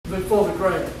before the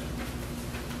grant.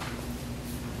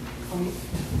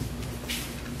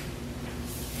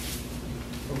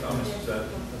 Thomas, is that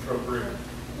appropriate?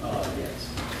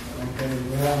 Yes. Okay,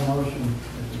 we have a motion.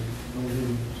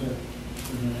 We'll accept.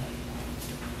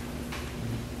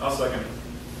 I'll second.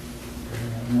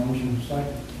 Motion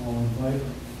second, all in favor?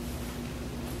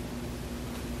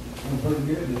 I'm pretty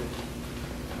good.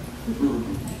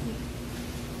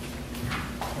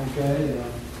 Okay,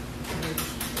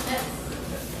 Yes.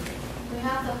 We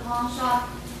have the pawn shop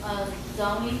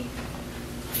zoning.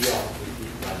 Yeah.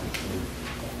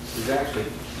 There's actually, I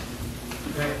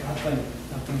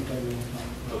think they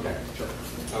will. okay, sure.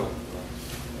 Oh.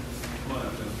 Come on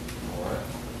up then. All right.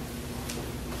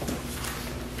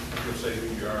 You'll say who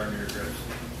you are and your address.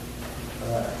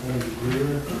 Andy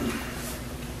Greer.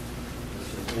 This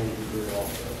is Andy Greer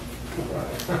also.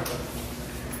 Right.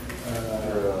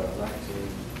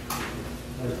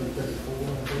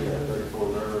 34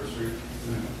 Railroad Street.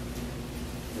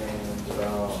 And,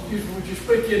 Excuse me, would you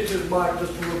speak into the mic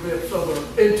just a little bit,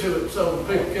 into it, so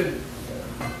the people can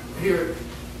hear it?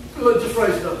 Let's just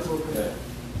raise it up a little bit.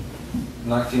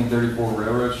 1934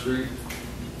 Railroad Street.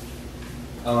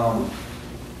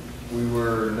 We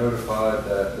were notified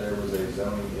that there was a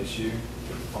zoning issue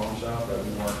with the pawn shop that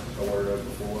we weren't aware of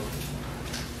before.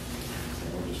 And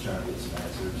we're just trying to get some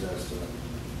answers as to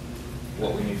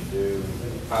what we need to do,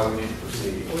 and how we need to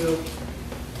proceed. Well,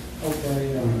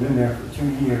 Okay, we've been there for 2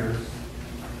 years.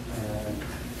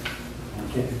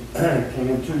 And came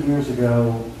in 2 years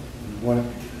ago, we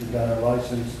got our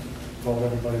license, told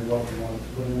everybody what we wanted to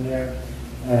put in there,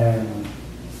 and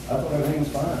I thought everything was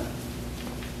fine.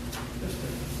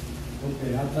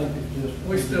 Okay, I think it's just.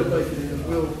 we still think it is.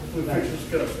 We'll fix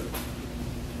discuss it.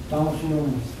 Thomas, you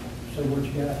want to say what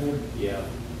you got here? yeah,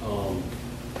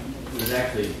 there's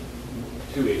actually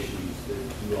two issues that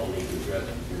you all need to address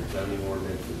with your zoning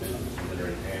ordinance, the businesses that are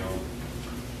in town.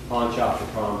 Pawn shops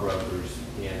and pawn brokers,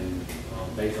 and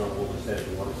based on what was said at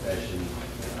the work session,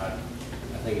 I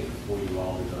think it's before you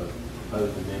all, there's a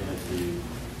proposed amendment to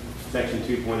section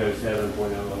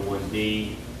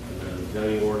 2.07.001D of the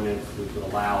zoning ordinance, which would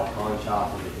allow pawn shop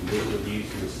and the conditional use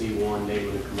in the C1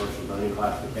 neighborhood and commercial zoning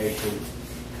classification.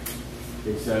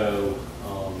 And so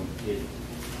it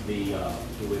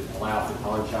would allow for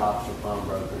pawn shops or pawn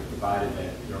brokers, provided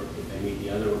that if they meet the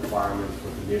other requirements for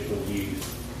conditional use.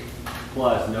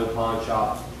 Plus, no pawn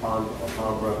shop, pawn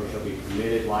broker shall be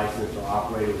permitted, licensed, or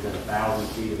operated within 1,000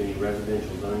 feet of any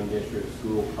residential zoning district,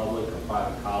 school, public, or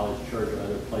private college, church, or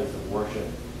other place of worship,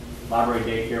 library,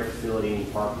 daycare facility, any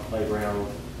park or playground,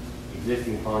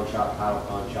 existing pawn shop, title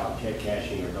pawn shop, check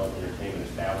cashing, or adult entertainment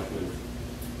establishments.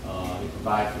 It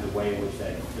provides for the way in which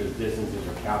those distances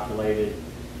are calculated.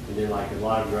 And then, like a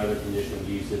lot of your other conditional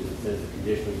uses, it says the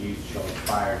conditional use shall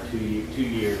expire 2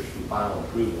 years from final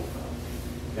approval.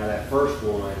 Now that first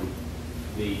one,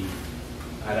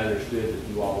 I'd understood that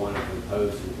you all wanted to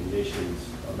impose some conditions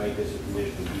or make this a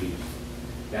conditional use.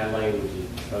 That language is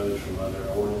proposed from other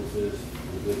ordinances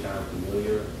with which I'm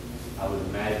familiar. I would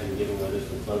imagine, given where this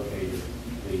was located,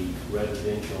 the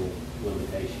residential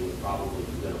limitation would probably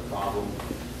present a problem.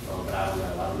 But I don't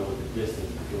know. I don't know what the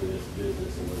distance between this business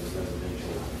and where the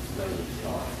residential zone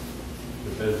starts.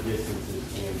 But those distances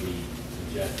can be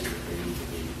adjusted if they need to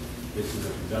be. This is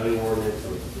a zoning ordinance,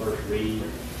 so it's the first read.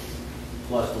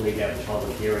 Plus, we'll need to have a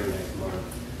public hearing next month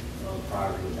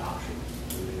prior to adoption.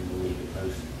 And then we'll need to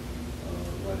post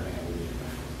whether or not we need it.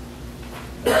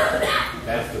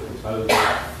 That's the proposal.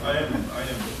 I am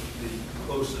the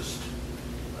closest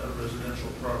residential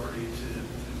property to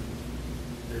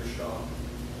their shop,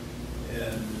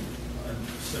 and I'm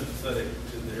sympathetic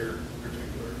to their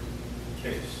particular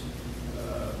case.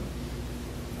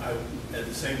 At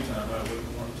the same time, I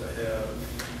wouldn't want to have,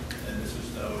 and this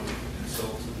is no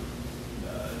insult to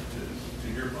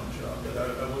your pawn shop, but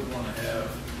I wouldn't want to have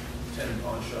 10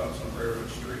 pawn shops on Railroad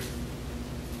Street.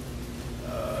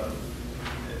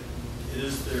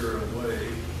 Is there a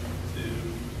way to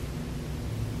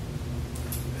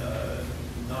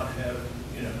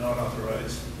not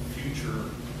authorize future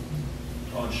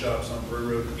pawn shops on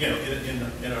railroad,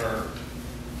 in our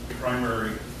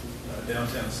primary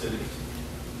downtown cities?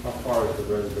 How far is the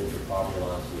residential property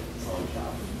lines with pawn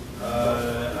shops?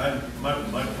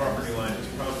 My property line is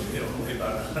probably only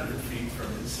about 100 feet from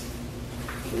his.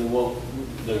 Well,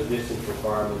 those distance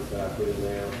requirements that I put in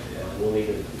there, we'll need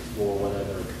to explore what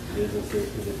other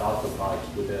businesses, because it's also probably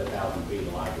within 1,000 feet of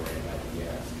the library, I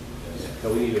guess.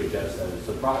 So we need to adjust those.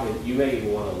 So probably, you may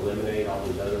even want to eliminate all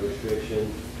those other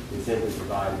restrictions and simply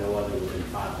provide no other within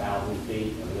 5,000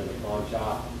 feet of another pawn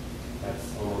shop. That's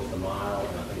almost a mile,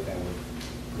 and I think that would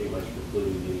pretty much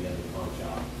preclude any other pawn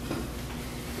shop.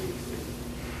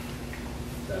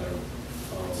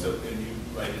 So can you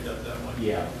write it up that way?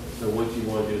 Yeah, so what you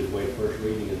want to do is waive first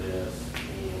reading of this,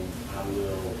 and I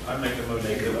will. I make a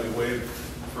motion that we waive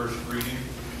first reading.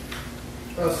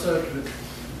 I second it.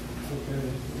 Okay,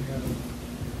 we got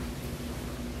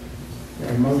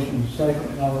a motion,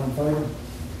 second, all in favor?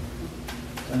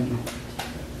 Thank you.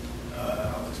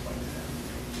 I'll explain that.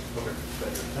 Okay.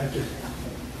 Thank you.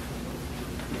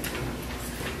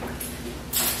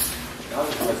 I'll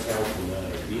just let council know,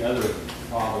 the other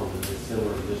problem that is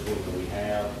similar to this one that we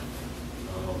have,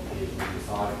 is with the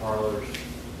side parlors.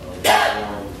 This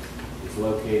one is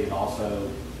located also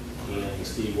in the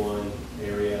C1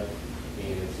 area,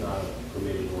 and it's not a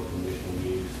permitted or conditional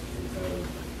use. And so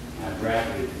I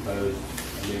drafted a proposed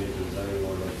amendment to the zoning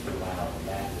ordinance to allow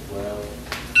that as well.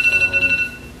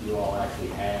 You all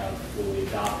actually have, when we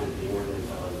adopted the ordinance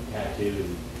on tattoo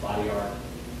and body art,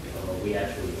 we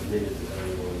actually amended the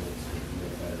zoning ordinance to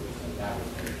commit those, so that was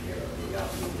taken care of. We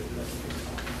also need to address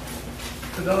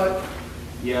it. Tonight,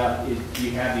 Yeah, if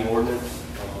you have the ordinance,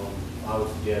 I would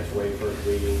suggest waive first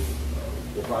reading.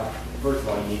 First of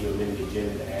all, you need to amend the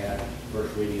agenda to add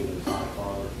first reading of the side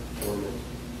parlor ordinance.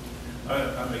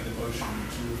 I make the motion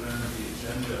to amend the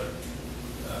agenda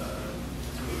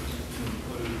to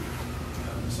include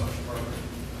massage parlor.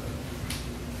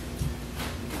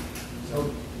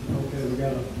 Okay, we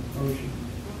got a motion.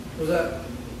 was that,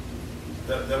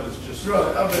 That was just.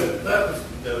 right, I mean, that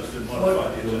was, to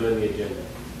modify the To agenda. amend the agenda.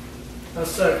 I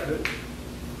second it.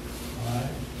 All right,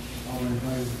 all in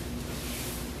favor?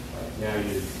 Now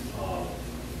you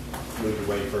move to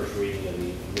waive first reading of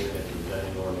the amendment to the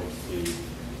zoning ordinance to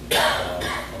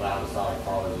allow the side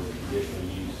parlors as a conditional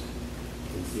use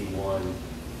in C1,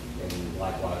 and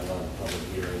likewise allow the public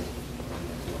hearing on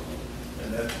this one. And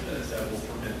that will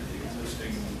permit the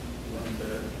existing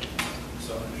one-bed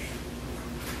massage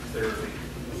therapy.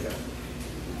 Yeah.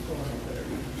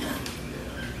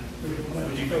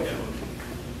 Would you make that motion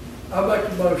I make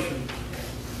the motion,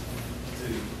 to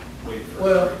wait for?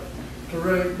 well,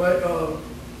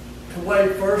 to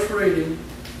waive first reading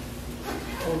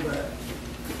on that.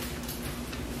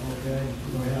 Okay,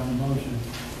 we have a motion.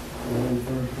 We'll wait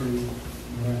first reading.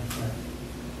 We have a second.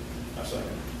 I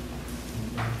second.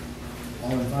 Okay.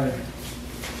 All in favor?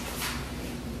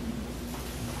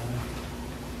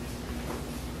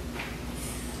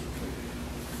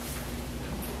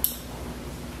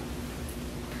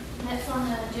 Next on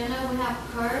the agenda, we have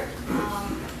Kurt,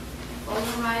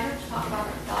 Goldenrider, to talk about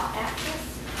dot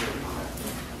access.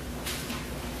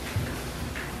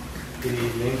 Good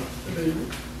evening. Good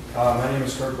evening. My name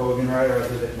is Kurt Bogenreiter. I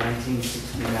live at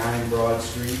 1969 Broad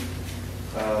Street.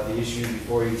 The issue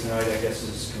before you tonight, I guess,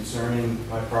 is concerning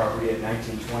my property at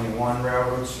 1921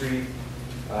 Railroad Street.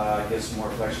 I guess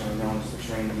more affectionately known as the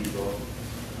Train Depot.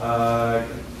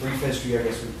 Brief history, I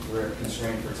guess we're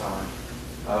constrained for time.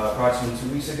 Approximately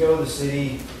 2 weeks ago, the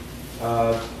city,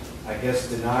 I guess,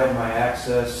 denied my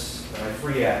access, my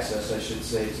free access, I should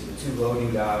say, to the two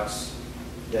loading docks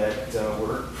that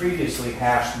were previously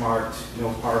hash marked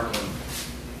no parking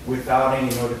without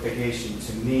any notification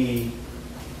to me.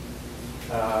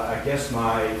 I guess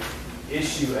my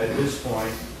issue at this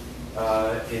point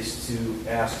is to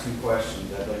ask two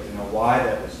questions. I'd like to know why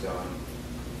that was done,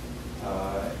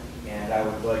 and I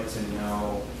would like to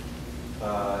know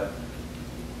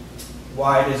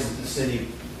why it is that the city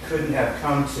couldn't have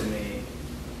come to me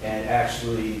and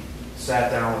actually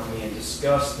sat down with me and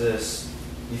discussed this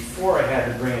before I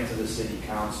had to bring it to the city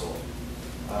council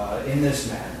in this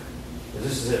manner. Because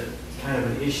this is a kind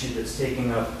of an issue that's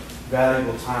taking up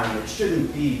valuable time that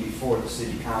shouldn't be before the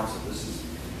city council. This is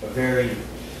a very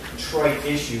trite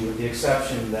issue, with the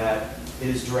exception that it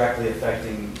is directly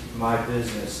affecting my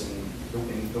business and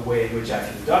in the way in which I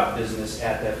conduct business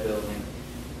at that building.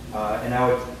 And I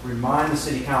would remind the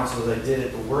city council, as I did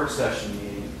at the work session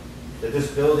meeting, that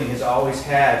this building has always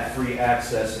had free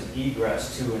access and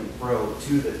egress to and fro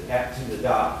to the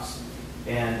docks.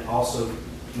 And also,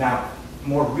 now,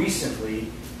 more recently,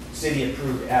 city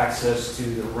approved access to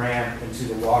the ramp and to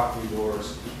the walk-through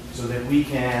doors so that we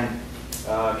can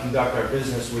conduct our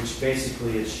business, which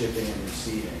basically is shipping and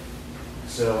receiving.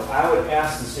 So I would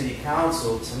ask the city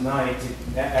council tonight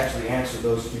to actually answer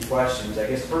those two questions. I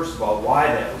guess, first of all, why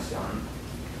that was done.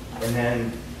 And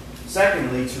then,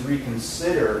 secondly, to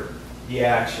reconsider the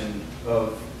action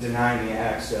of denying the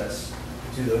access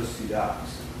to those two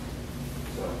docks.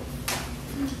 So,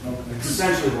 that's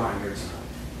essentially why I'm here tonight.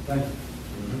 Thank you.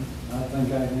 I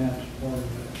think I can answer part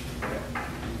of that.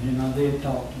 And I did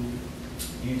talk to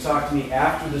you. You talked to me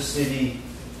after the city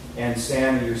and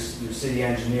Sam, your city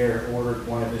engineer, ordered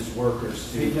one of his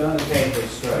workers to He done it. paint those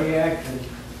stripes. He actually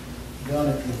done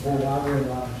it before I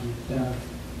realized it was done.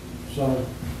 So,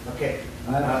 Okay.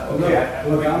 I, Okay,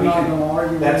 look, I'm we not can- gonna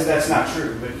argue with you. That's not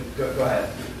true, but go ahead.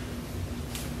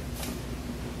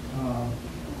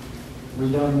 We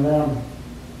done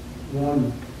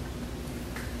one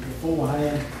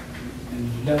beforehand,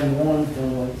 and done one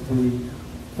for the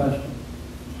festival.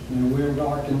 And we were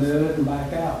darking the hood and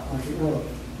back out like it was.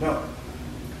 No.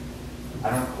 I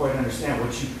don't quite understand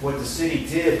what the city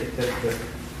did.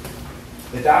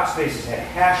 The dock spaces had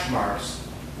hash marks,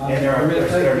 and there are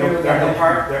no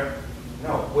park there.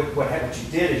 No, what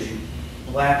you did is you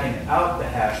blackened out the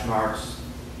hash marks,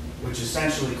 which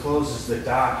essentially closes the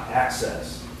dock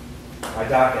access. By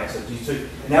dock access, and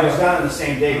that was done on the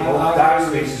same day. Both dock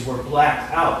spaces were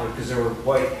blacked out because there were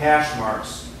white hash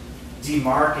marks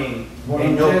demarking a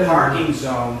no parking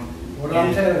zone. What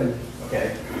I'm telling you,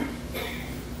 Okay.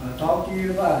 I talked to you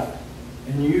about it,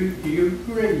 and you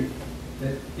agreed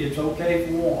that it's okay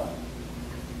for one.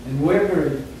 And we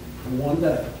agreed for one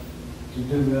day to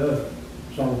do the other.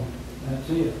 So that's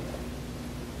it.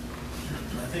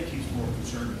 I think he's more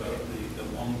concerned about the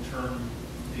long term.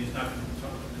 He's not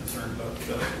concerned about the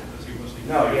festival because he wasn't.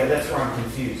 No, yeah, that's where I'm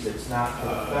confused. It's not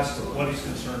the festival. What he's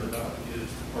concerned about is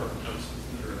the parking places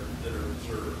that are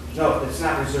reserved. No, it's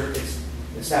not reserved.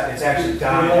 It's not. It's actually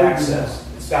dock access.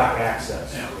 It's dock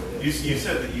access. Now, you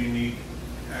said that you need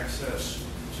access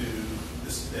to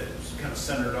this that's kind of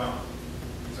centered on.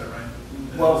 Is that right?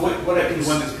 Well, what I can the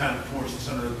one that's kind of towards the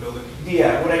center of the building.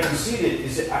 Yeah, what I conceded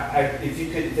is that if you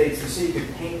could, if the city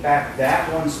could paint back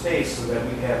that one space so that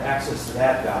we have access to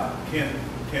that dock.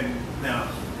 Can now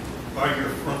by your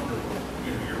front door,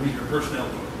 your personnel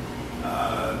door.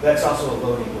 That's also a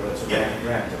loading door. That's a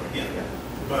ramp door. Yeah.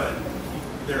 But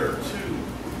there are two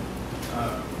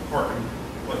parking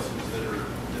places that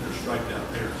are striped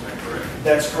out there. Is that correct?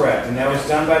 That's correct, and that was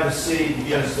done by the city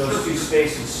because those two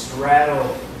spaces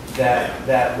straddle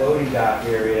that loading dock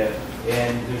area,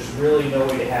 and there's really no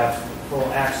way to have full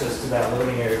access to that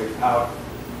loading area without,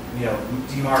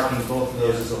 demarking both of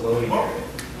those as a loading area.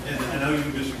 And I know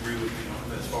you disagree with me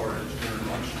on as far as during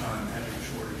lunchtime having a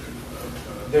shortage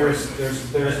of. There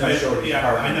is no shortage of Yeah,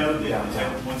 parking I know.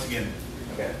 downtown. Once again,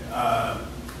 Okay.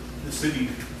 the city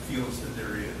feels that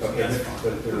there is. Okay, That's fine.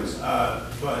 but there is.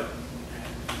 But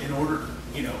in order,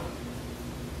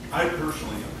 I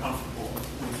personally am comfortable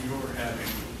with your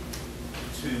having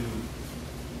two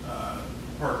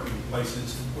parking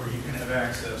places where you can have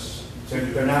access.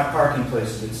 They're not parking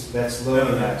places. That's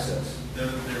loading access. They're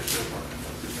still parking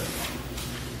places. That's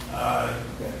fine.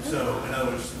 So in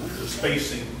other words, the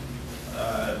spacing.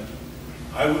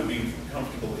 I would be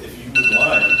comfortable if you would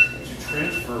like to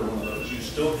transfer one of those. You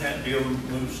still can't be able to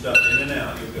move stuff in and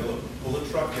out. You'll be able to pull a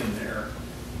truck in there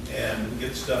and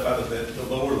get stuff out of the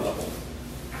lower level.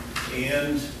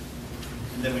 And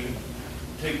then we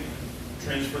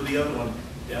transfer the other one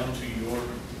down to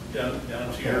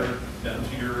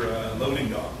your loading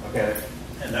dock. Okay.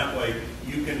 And that way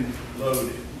you can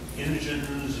load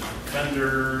engines and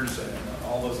fenders and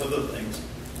all those other things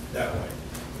that way.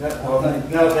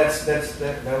 No,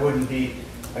 that wouldn't be.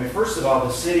 I mean, first of all,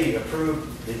 the city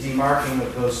approved the demarking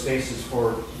of those spaces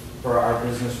for our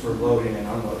business for loading and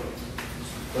unloading.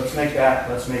 Let's make that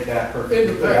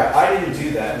perfectly clear. I didn't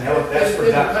do that. No,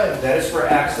 that is for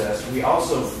access. We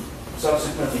also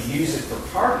subsequently use it for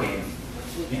parking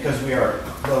because we are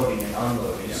loading and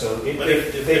unloading. Yeah. So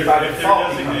if they by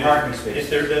default become parking spaces. If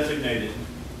they're designated,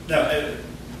 no.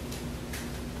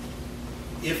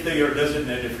 If they are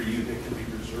designated for you, they can be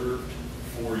reserved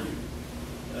for you.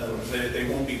 They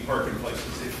won't be parking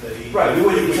places if they. Right. We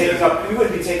wouldn't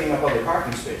be taking up other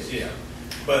parking spaces. Yeah,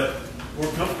 but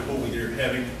we're comfortable with your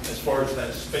having, as far as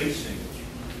that spacing.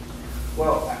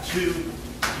 Well,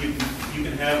 you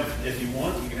can have, if you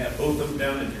want, you can have both of them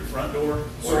down at your front door,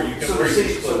 or you can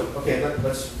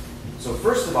So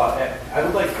first of all, I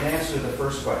would like an answer to the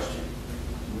first question.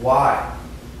 Why?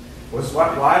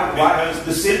 Why? Because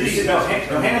the city hang on a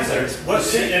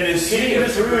second. The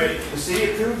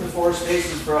city approved the 4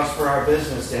 spaces for us for our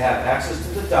business to have access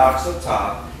to the docks up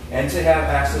top and to have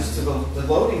access to the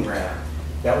loading ramp.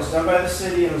 That was done by the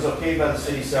city and was okayed by the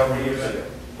city several years ago.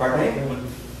 Pardon me?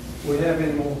 We have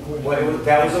any more questions?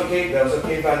 That was okay. That was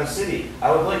okayed by the city.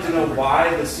 I would like to know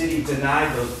why the city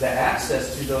denied the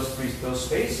access to those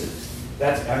spaces.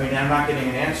 I'm not getting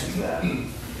an answer to that.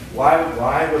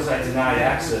 Why was I denied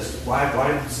access? Why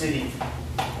did the city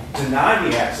deny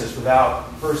me access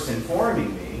without first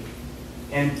informing me?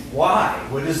 And why?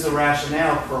 What is the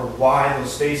rationale for why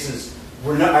those spaces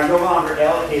are no longer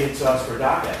allocated to us for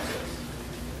dock access?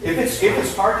 If it's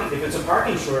a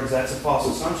parking shortage, that's a false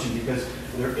assumption because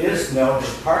there is no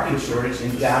parking shortage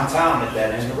in downtown at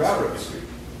that end of Railroad Street.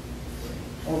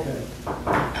 Okay.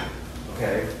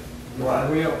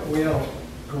 we'll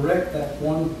correct that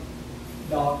one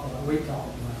dot that we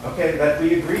talked about. Okay, that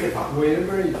we agreed upon. We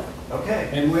agreed on, Okay,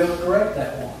 and we'll correct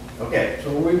that one. okay.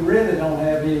 So we really don't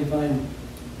have anything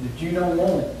that you don't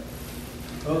want,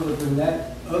 other than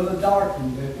that other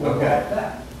darkening that we'll Okay. have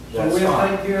that. So That's we'll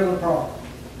fine. take care of the problem.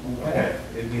 Okay,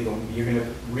 it'd be the, you're gonna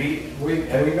We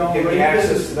gonna give me redo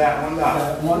access to that one dot.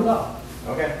 that one dot.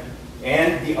 Okay.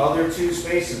 And the other two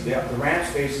spaces, the ramp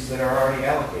spaces that are already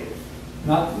allocated.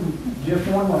 Not just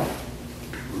one ramp.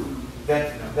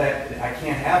 That, I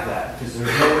can't have that, because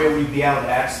there's no way we'd be able to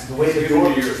access, the way the It's door,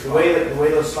 giving you your the way, the way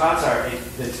those spots are,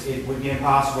 it would be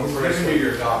impossible It's for us giving you to.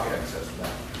 your dock access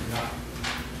back. Not,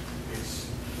 it's,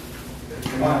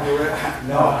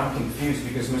 No, I'm confused,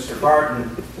 because Mr.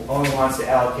 Barton only wants to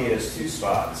allocate us two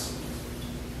spots.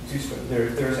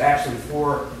 There's actually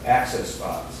 4 access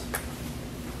spots.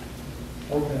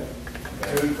 Okay.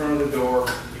 two in front of the door,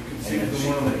 you can see And the then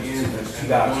one on the there's end. two and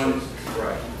dock one- spaces.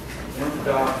 Right. One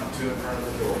dock and 2 in front of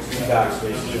the door. 2 dock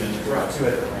spaces, and then Right. there's 2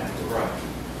 at the ramp. Right.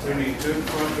 So you need 2 in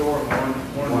the front door and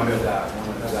one in One the in the middle. dock, one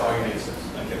in the That's dock. all you need.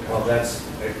 Well,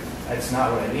 that's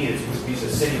not what I need, it's because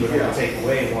the city would have to take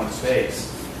away 1 space.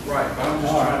 Right, but I'm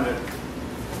just All trying right.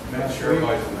 to make sure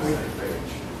everybody's on the same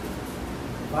page.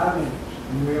 5 minutes,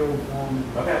 and we'll,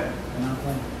 Okay. and I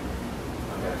think,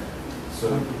 Okay. So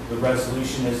the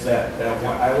resolution is that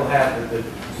one, I will have the,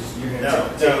 just, you're No,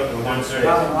 gonna take no, the no, one sir. space.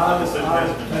 I'll Decision I'll has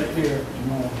been take made. care of it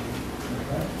tomorrow.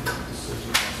 Okay?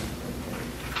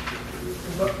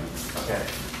 But Okay.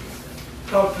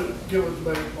 talk to, give us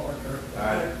the main part there.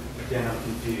 All right. Again, I'm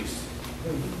confused.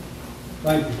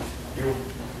 Thank you. You're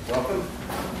welcome.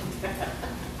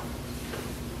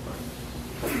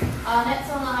 Next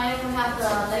on the item, we have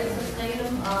the neighbors of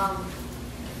Statham,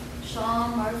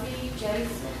 Sean Murphy,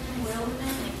 Jason Wilson,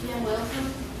 and Ken Wilson.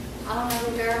 I don't know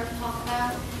who they're to talk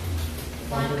about.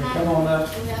 Find that. Come on up.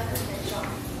 We have it, Sean.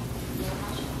 Yeah,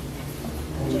 not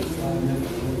Sean. 5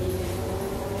 minutes.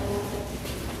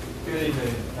 Good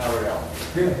evening, how are y'all?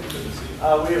 Good.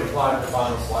 We have applied for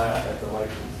final plat at the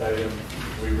Lakeland Stadium.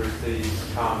 We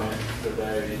received comments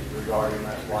today regarding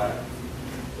that plat,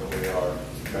 so we are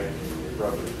making the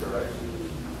appropriate corrections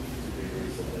to be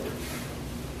resubmitted.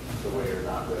 So we are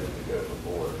not ready to go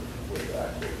forward with the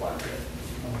actual plat yet.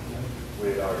 Okay. We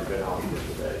had already been on for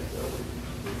today, so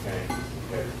we came in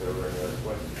case there were any other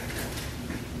questions.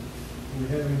 Do we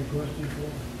have any questions for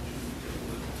us?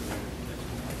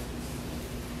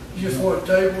 You just want a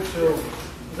table till, is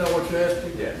that what you're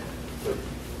asking? Yeah, please.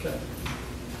 Okay.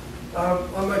 I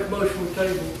make a motion we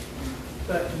table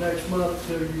back to next month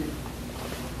till you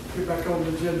get back on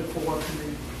the agenda for what you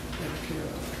need to take care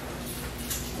of.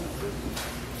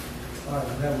 All right,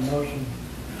 we have a motion,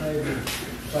 table,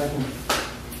 second,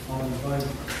 all in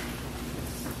favor?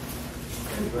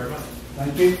 Thank you very much.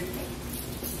 Thank you.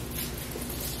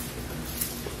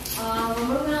 We're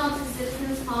moving on to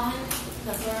citizens' comments,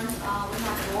 concerns, we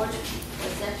have George, the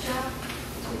set shop.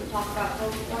 We will talk about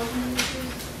code enforcement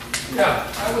issues.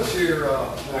 Yeah, I was here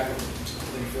back in, I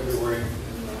think, February, and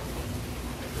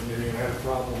the meeting, I had a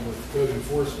problem with code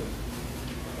enforcement.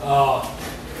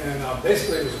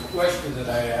 Basically, it was a question that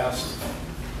I asked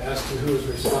as to who is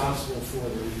responsible for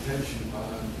the retention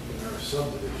pond in our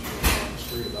subdivision on the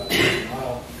street about 1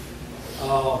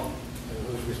 mile. And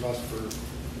who's responsible for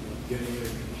getting it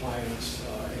in compliance,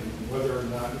 and whether or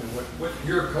not, what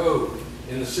your code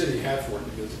in the city had for it,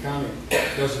 because the county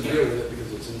doesn't deal with it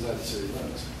because it's inside the city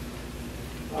limits.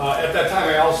 At that time,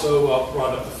 I also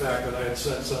brought up the fact that I had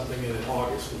sent something in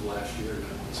August of last year, 9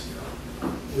 months ago,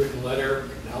 written letter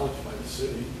acknowledged by the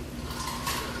city,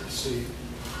 received,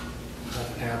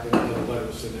 nothing happened, another letter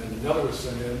was sent in, another was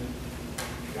sent in,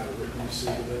 got a written receipt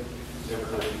of it, never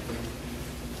heard anything.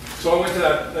 So I went to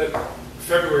that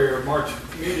February or March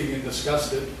meeting and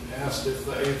discussed it, asked if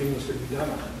anything was going to be done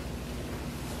on it.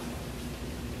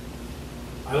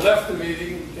 I left the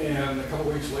meeting, and a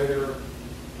couple weeks later,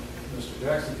 Mr.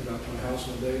 Jackson came out to my house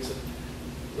one day and said,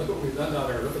 look what we've done down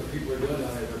there, look what the people are doing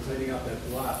down there, they're cleaning up that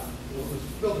lot. Well, it was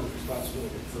the building's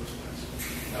responsibility in the first place,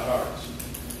 not ours.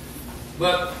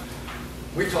 But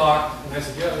we talked, and I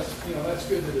said, yeah, that's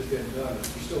good that it's getting done,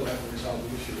 but we still have to resolve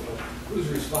the issue of who's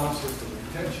responsible for the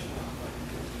retention.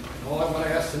 And all I want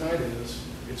to ask tonight is,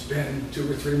 it's been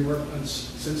 2 or 3 more months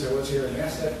since I was here and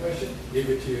asked that question, gave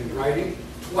it to you in writing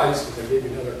twice, because I gave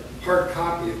you another hard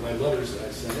copy of my letters that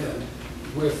I sent in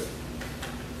with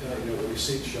the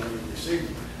receipt showing you received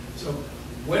them. So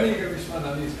when are you going to respond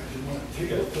on these guys? You want to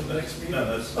table it till the next meeting?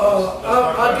 No, that's.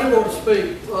 I do want to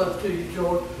speak to you,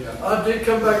 George. Yeah. I did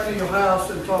come back to your house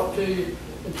and talk to you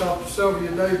and talk to several of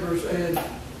your neighbors, and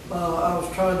I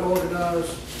was trying to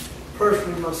organize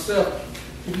personally myself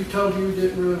and you told me you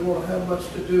didn't really want to have much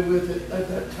to do with it at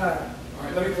that time. All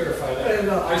right, let me clarify And,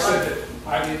 that. I said that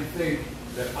I didn't think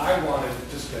that I wanted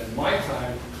to spend my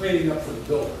time cleaning up for the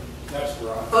builder. That's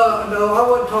where I'm. No, I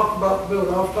wasn't talking about the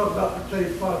builder, I was talking about the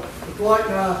retaining pond. But Dwight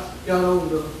and I got on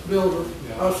the builder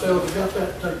Yeah. ourselves and got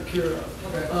that taken care of.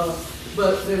 Okay.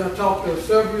 But then I talked to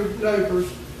several neighbors,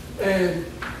 and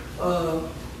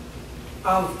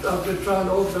I've been trying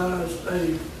to organize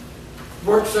a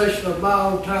work session of my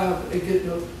own time and get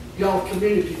y'all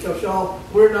community, because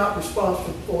we're not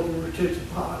responsible for the retention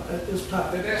pond at this I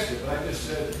time. didn't ask you, but I just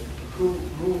said, who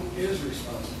is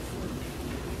responsible for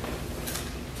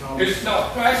it? It's,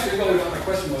 no, actually, really, my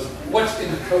question was, what's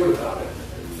in the code about it?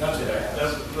 That's what I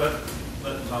asked.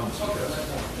 Let Thomas Okay, discuss. that's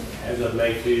fine. As of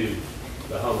May 2,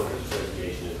 the homeowners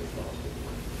association is responsible.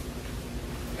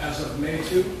 As of May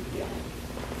 2? Yeah.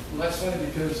 Well, that's funny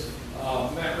because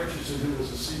Matt Richardson, who was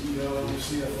the CEO,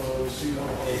 CFO,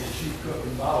 COO, chief cook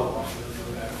and bottle washer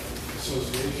for that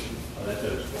association, Oh, that's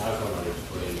those, I was talking about those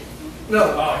three. No,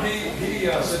 he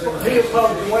said there was. he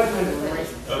apologized, wait a minute.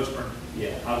 Oak Spring.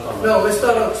 Yeah, I was talking about. No, it's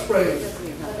not Oak Springs.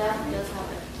 But that does have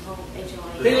a whole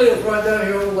HOA. He lives right down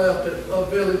here on the left at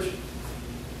Village.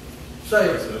 Say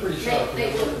it. Pretty sharp.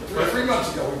 They do. 3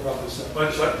 months ago, we brought this up. What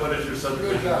is your Good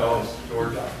subdivision job. called, Good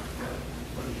George? job.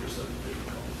 What is your subdivision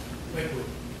called? Lakewood.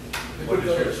 What is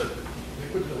your Village. subdivision?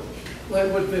 Lakewood Village.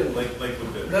 Lakewood Village.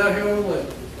 Lakewood Village. Down here on the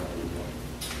left.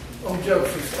 On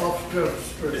Jefferson, off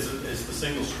Jefferson Street. It's the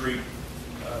single street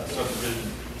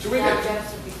subdivision. So we Yeah, got,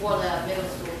 Jefferson before the middle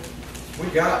school. We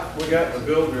got the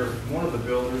builder, one of the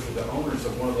builders or the owners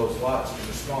of one of those lots to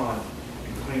respond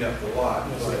and clean up the lot.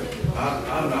 But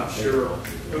I'm not sure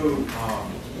who, I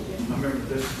remember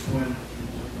this is when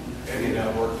Eddie and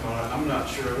I worked on it. I'm not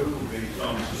sure who would be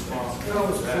responsible That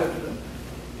was for that. accepted.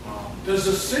 does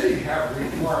the city have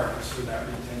requirements for that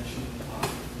retention?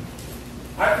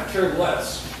 I could care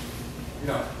less. You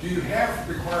know, do you have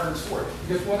requirements for it?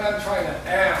 Because what I'm trying to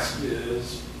ask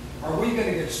is, are we going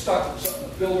to get stuck with something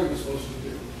the builder was supposed to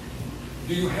do?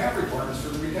 Do you have requirements for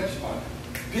the retention pond?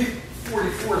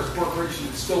 P44 is a corporation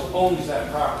that still owns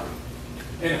that property.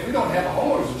 And if we don't have a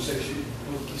homeowners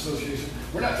association,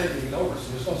 we're not taking it over,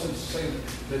 so there's no sense saying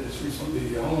that it's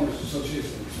the homeowners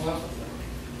association is responsible for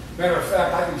it. Matter of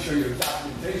fact, I can show you a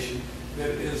documentation that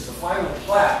is the final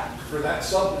plat for that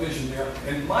subdivision there,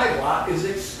 and my lot is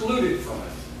excluded from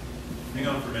it. Hang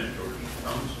on for a minute, George.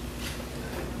 Thomas?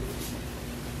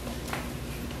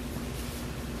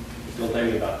 It's gonna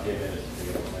take me about 10 minutes to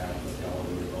figure it out, but y'all want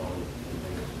to move on.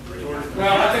 George?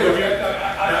 Well, I think, I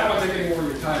don't want to take any more of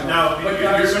your time. No, But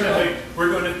you're guys, going to take,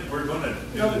 we're going to do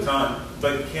the time,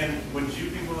 but would you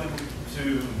be willing to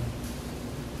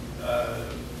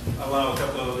allow a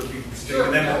couple of other people to speak, Sure.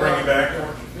 and then we'll bring you back?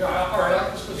 Yeah, all right,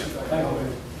 let's put you back. Thank you.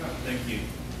 Thank you.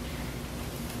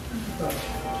 All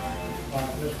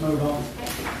right, let's move on.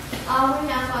 We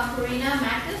have Karina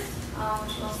Macus.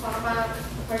 She wants to talk about the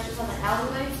purchase of the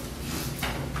alleyway.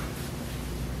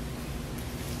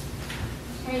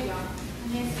 Hey y'all,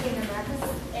 my name's Karina Macus,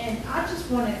 and I just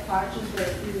want to purchase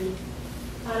the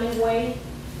alleyway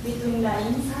between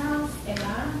Lain's house and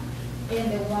mine,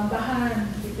 and the one behind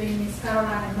between Miss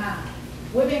Caroline and mine.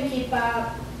 We've been keep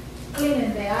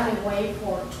cleaning the alleyway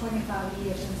for 25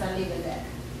 years since I lived there.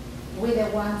 We're the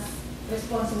ones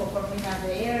responsible for cleaning up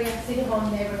the area. City Hall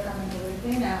never come and do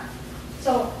anything now.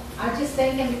 So I just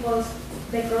thinking because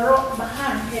the girl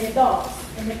behind had dogs,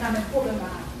 and they come and put them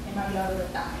out in my yard all the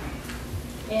time.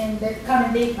 And they come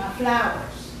and dig my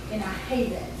flowers, and I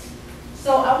hate it.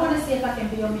 So I want to see if I can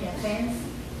build me a fence,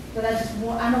 but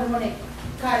I don't want to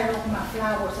cut it off my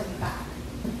flowers in the back.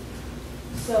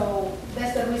 So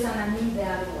that's the reason I need the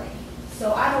alleyway.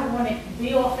 So I don't want to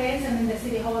build a fence and then the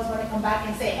city hall is going to come back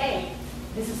and say, hey,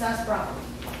 this is us property.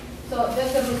 So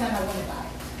that's the reason I want to buy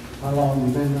it. How long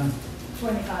you been there?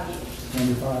 25 years.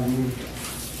 25 years.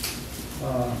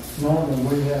 Normally,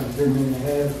 we have been in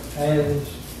ads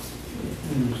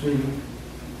in the city,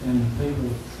 and people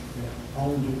that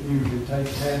own it usually take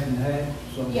half and half,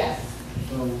 so. Yes.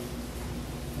 So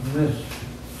unless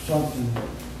something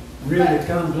really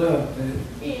comes up, that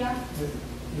Yeah.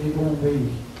 it won't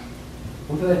be,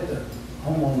 we'll let the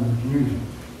homeowners use it.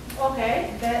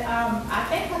 Okay. I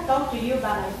think I talked to you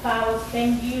about like 5 or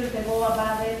 10 years ago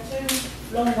about it too,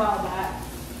 long while back.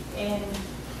 And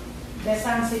the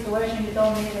same situation, you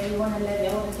told me that you want to let the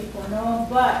other people know,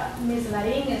 but Ms.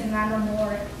 Larin is not no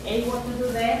more able to do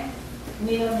that.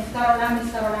 Neither Ms. Caroline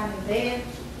is dead.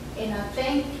 And I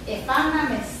think, if I'm not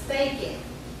mistaken,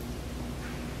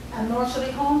 a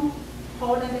nursery home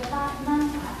holding the park now,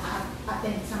 I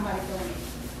think somebody told me.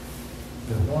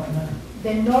 The what now?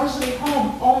 The nursery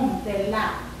home owns the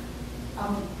land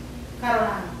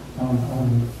Carolina. On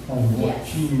what Yes.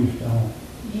 she used on.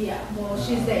 Yeah, well,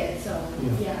 she's dead, so,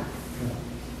 Yeah. yeah.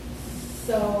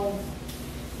 So,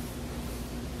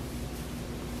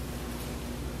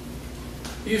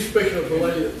 You speaking of the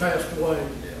lady that passed away,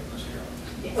 Yeah, Ms.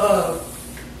 Carroll. yes.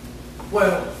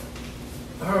 well,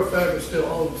 her family still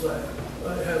owns that.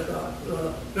 It has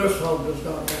not, nursing home does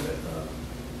not own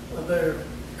it, there,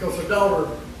 because her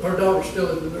daughter's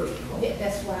still in the nursing home. Yeah,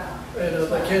 that's why. And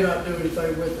they cannot do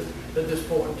anything with it at this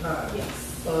point in time.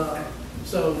 Yes.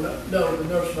 So, no, the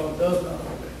nursing home does not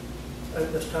own it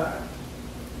at this time.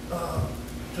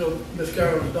 Till Miss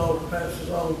Carol's daughter passes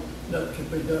on, nothing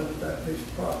can be done with that piece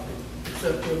of property,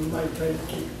 except to maintain and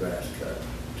keep the grass cut.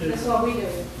 That's what we do.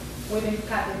 We didn't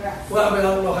cut the grass. Well, I mean,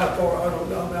 I don't know how far, I don't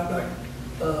know, I'm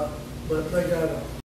not, but they got a